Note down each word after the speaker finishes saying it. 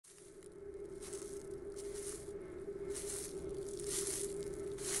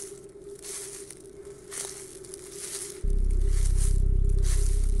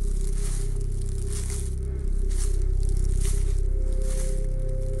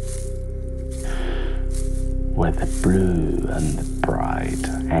where the blue and the bright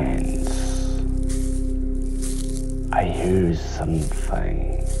ends. I hear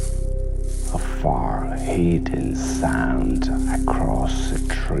something, a far hidden sound across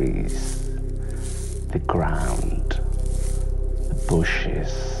the trees, the ground, the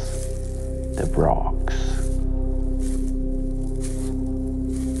bushes, the rocks,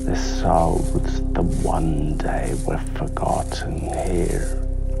 the souls that one day were forgotten here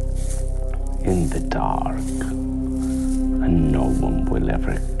in the dark and no one will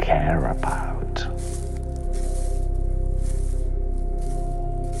ever care about.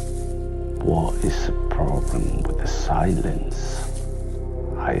 What is the problem with the silence?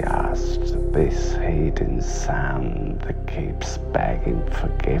 I asked this hidden sound that keeps begging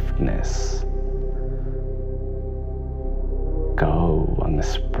forgiveness. Go and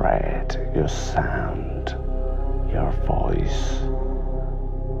spread your sound, your voice,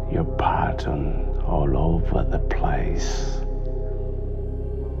 your pardon all over the place.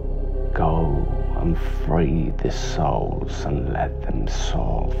 Go and free the souls and let them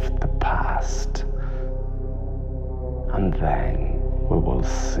solve the past. And then we will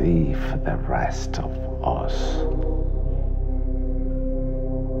see for the rest of us.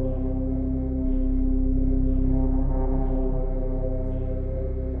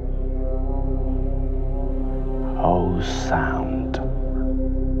 Oh, sound.